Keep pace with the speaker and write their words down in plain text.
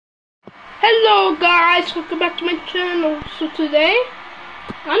Hello guys, welcome back to my channel. So today,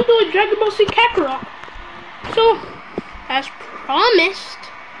 I'm doing Dragon Ball Z Kakarot. So, as promised,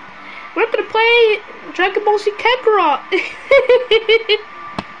 we're gonna play Dragon Ball Z Kakarot.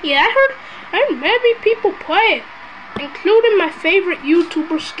 Yeah, I heard many people play it, including my favorite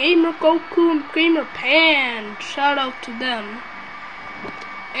YouTubers, Gamer Goku and Gamer Pan. Shout out to them.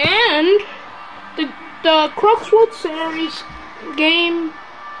 And the Crossroads series game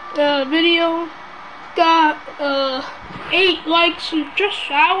video got 8 likes in just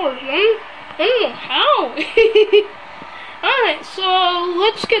hours. I don't know how. Alright, so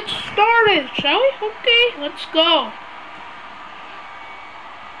let's get started, shall we? Okay, let's go.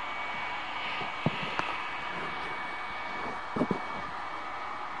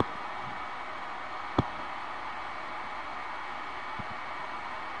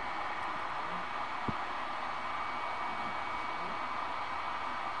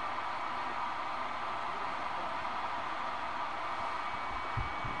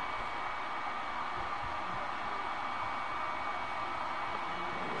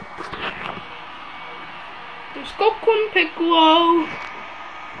 There's Goku and Piccolo.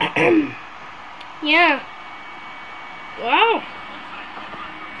 Yeah. Wow.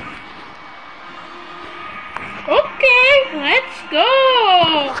 Okay, let's go.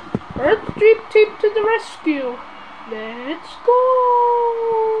 Earth Dream Team to the rescue. Let's go.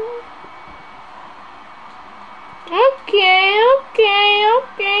 Okay.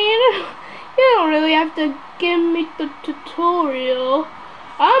 You don't really have to give me the tutorial.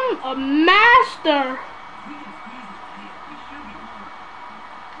 I'm a master.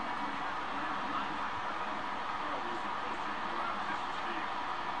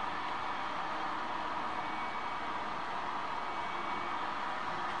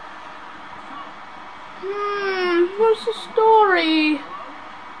 What's the story?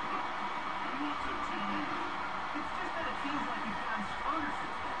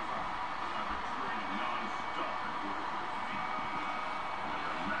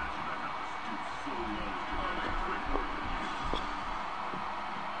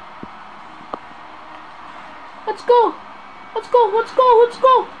 Let's go! Let's go! Let's go! Let's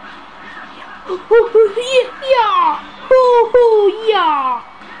go! Yeah! Yeah!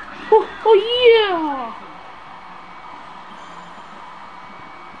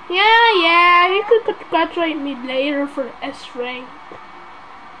 Yeah! Yeah, you could congratulate me later for S rank.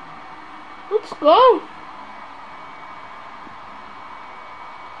 Let's go.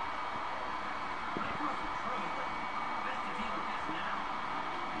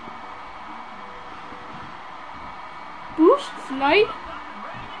 Boost flight.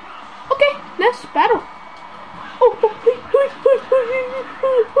 Okay, let's battle.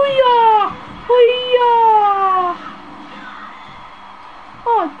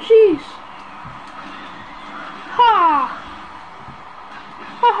 Oh, jeez. Ha!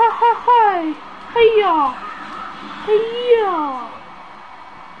 Ha ha ha ha! Hiya! Hiya!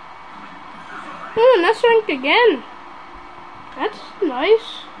 Let's rank again. That's nice.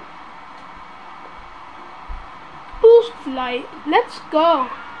 Boost flight. Let's go.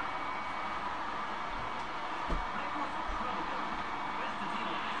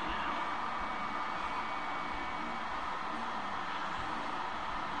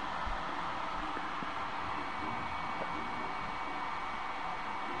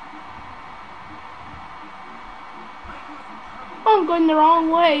 I'm going the wrong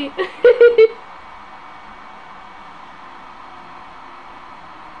way.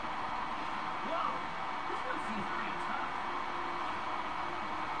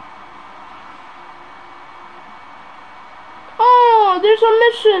 Oh, there's a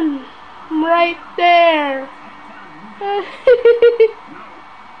mission right there.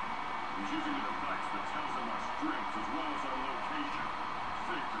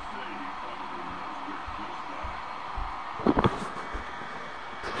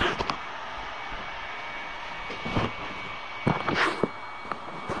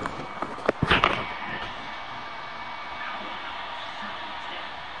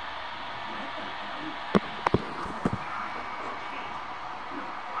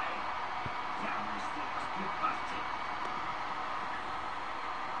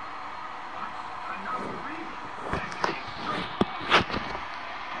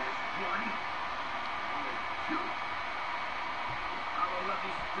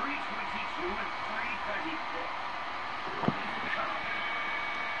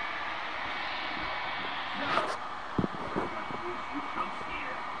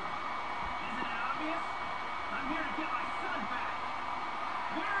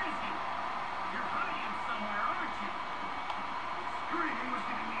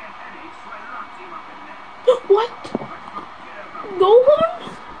 What? No one?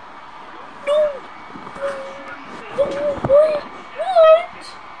 No. What?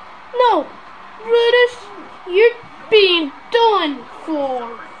 No. Brutus, you're being done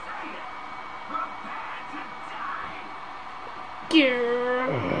for.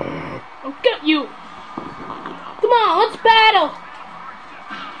 I'll get you. Come on, let's battle.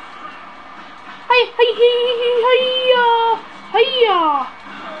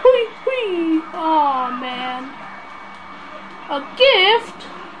 Oh man. A gift?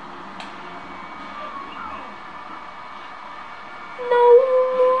 No.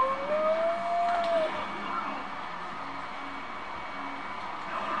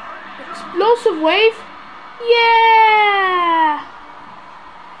 Explosive wave? Yeah.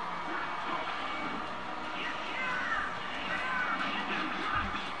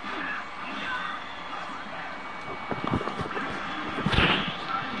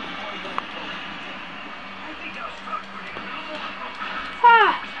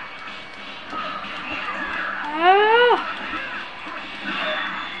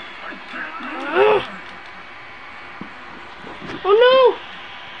 Oh no!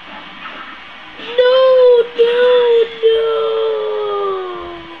 No!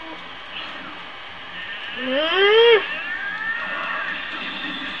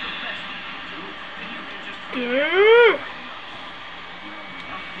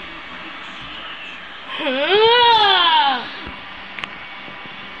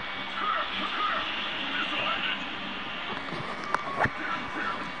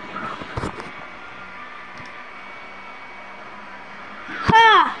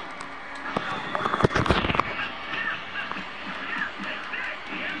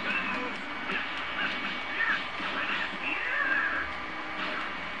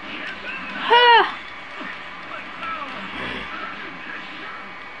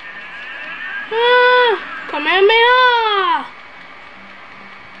 Kamehameha!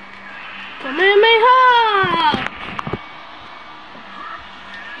 Kamehameha!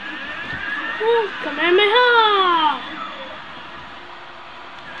 Kamehameha!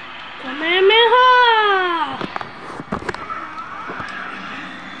 Kamehameha!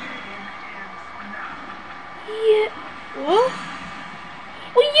 Yeah. What?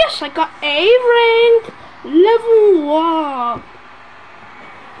 Oh yes, I got A rank. Level up.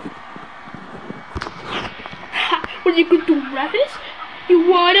 What are you gonna do, Rabbit? You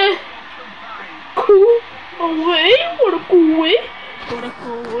wanna go away? Wanna go away? Wanna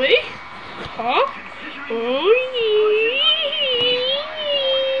go away? Huh? Oh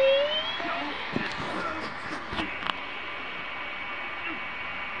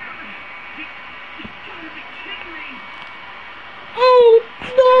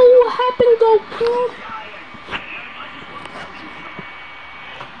no! What happened, Goku?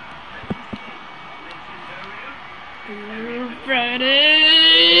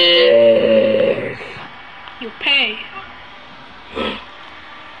 You pay.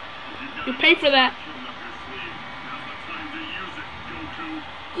 You pay for that.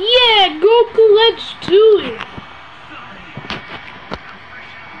 Yeah, Goku, let's do it.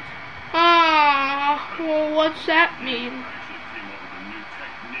 Well, what's that mean?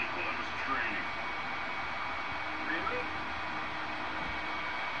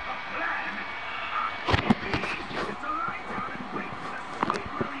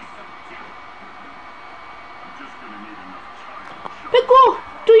 Piccolo,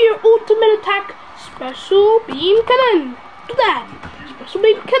 do your ultimate attack. Special beam cannon. Do that. Special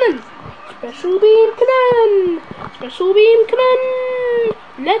beam cannon. Special beam cannon. Special beam cannon.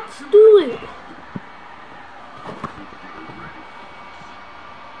 Let's do it.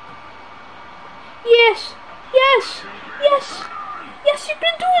 Yes. Yes. Yes. Yes, you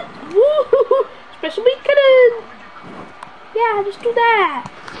can do it. Woo-hoo-hoo. Special beam cannon. Yeah, just do that.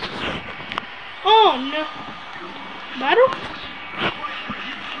 Oh no. Battle?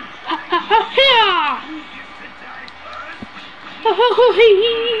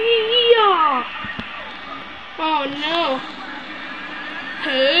 Oh no.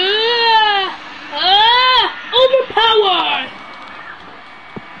 Overpowered.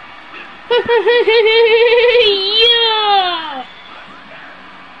 Yeah.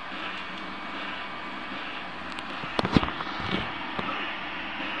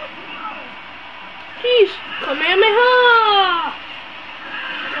 Jeez, Kamehameha!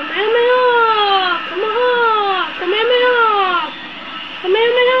 Kamehameha! Kamehameha! Kamehameha!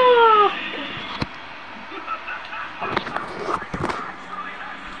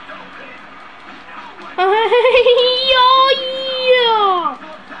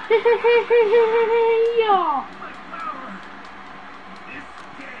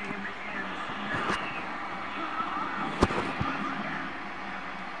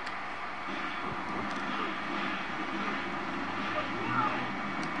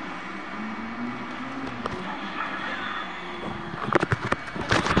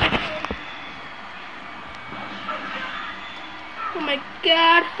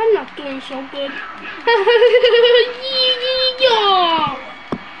 bad. I'm not doing so good.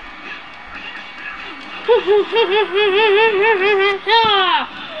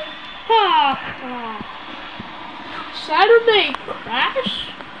 Saturday crash?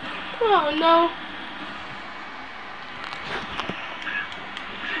 Oh no.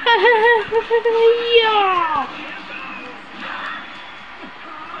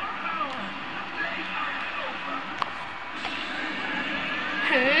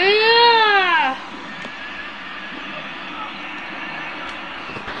 Yeah.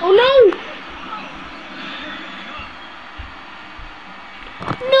 Oh no!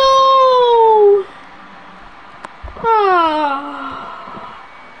 No! Ah.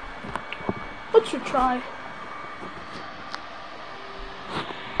 Let's retry.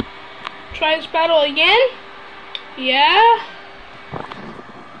 Try this battle again? Yeah?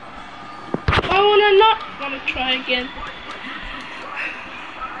 Why would I not want to try again?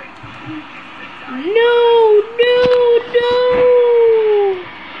 No, no, no!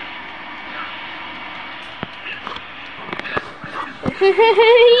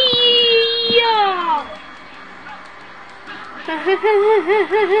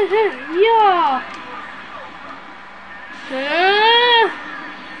 Yeah! Yeah!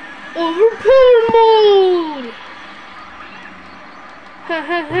 Overpower mode!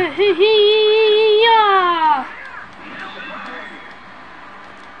 Yeah!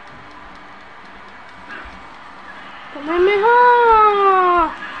 Kamehameha!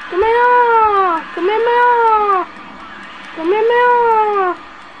 Kamehameha! Kamehameha! Kamehameha!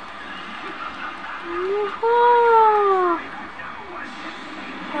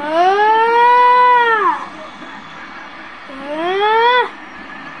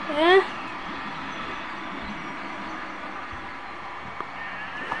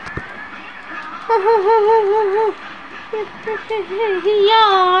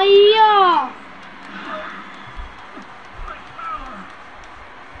 Yeah, yeah.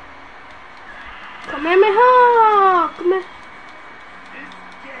 Kamehameha! Kamehameha!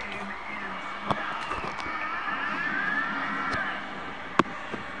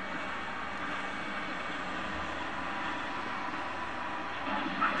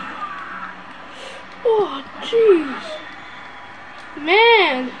 Oh, jeez.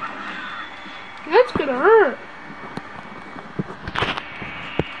 Man, that's gonna hurt.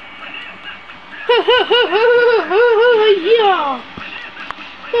 Yeah.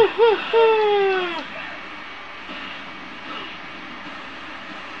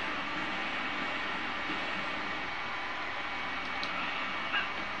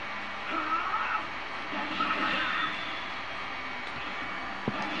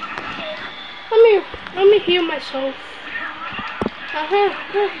 Let me heal myself. Yeah.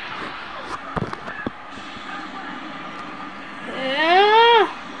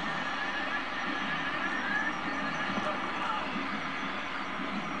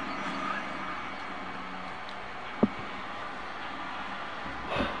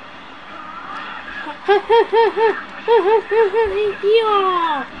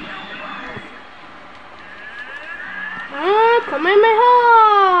 Yeah. Kamehameha!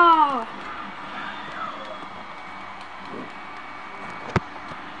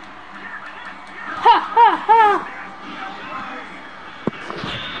 Ha ha ha!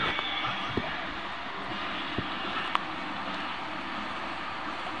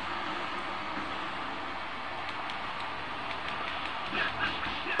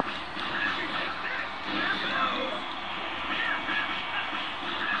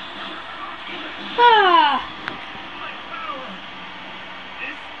 Ah!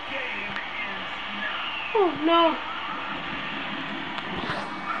 Oh no!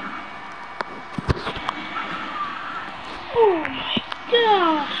 Oh my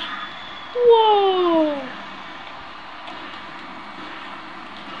gosh! Whoa!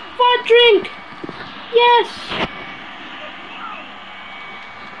 For a drink! Yes!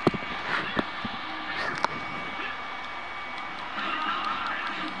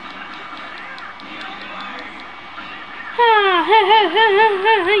 Ha ha ha ha ha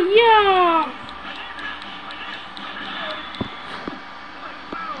ha! Yeah!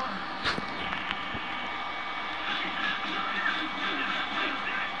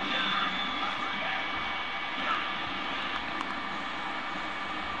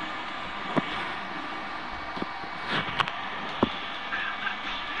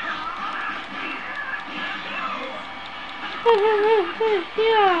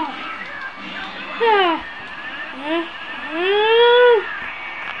 Yeah. Yeah.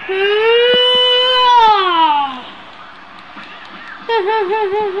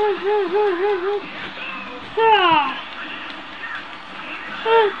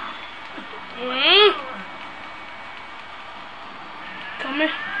 Come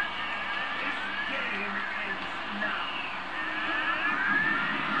here.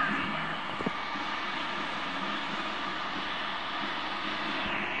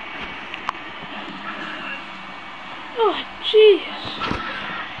 Oh, jeez.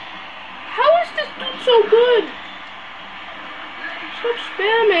 How is this dude so good? Stop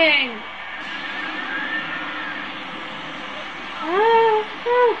spamming.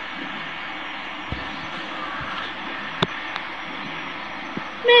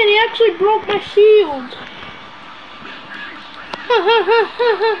 Man, he actually broke my shield.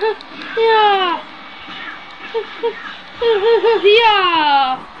 Yeah.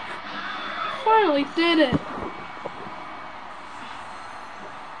 Yeah. Finally did it.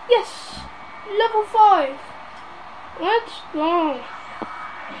 Yes. Level 5. Let's go.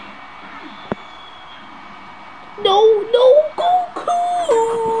 No, Goku!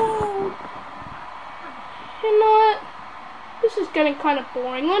 You know what? This is getting kind of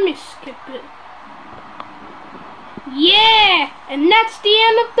boring. Let me skip it. Yeah! And that's the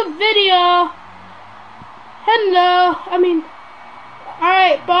end of the video.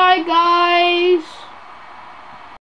 Alright, bye guys.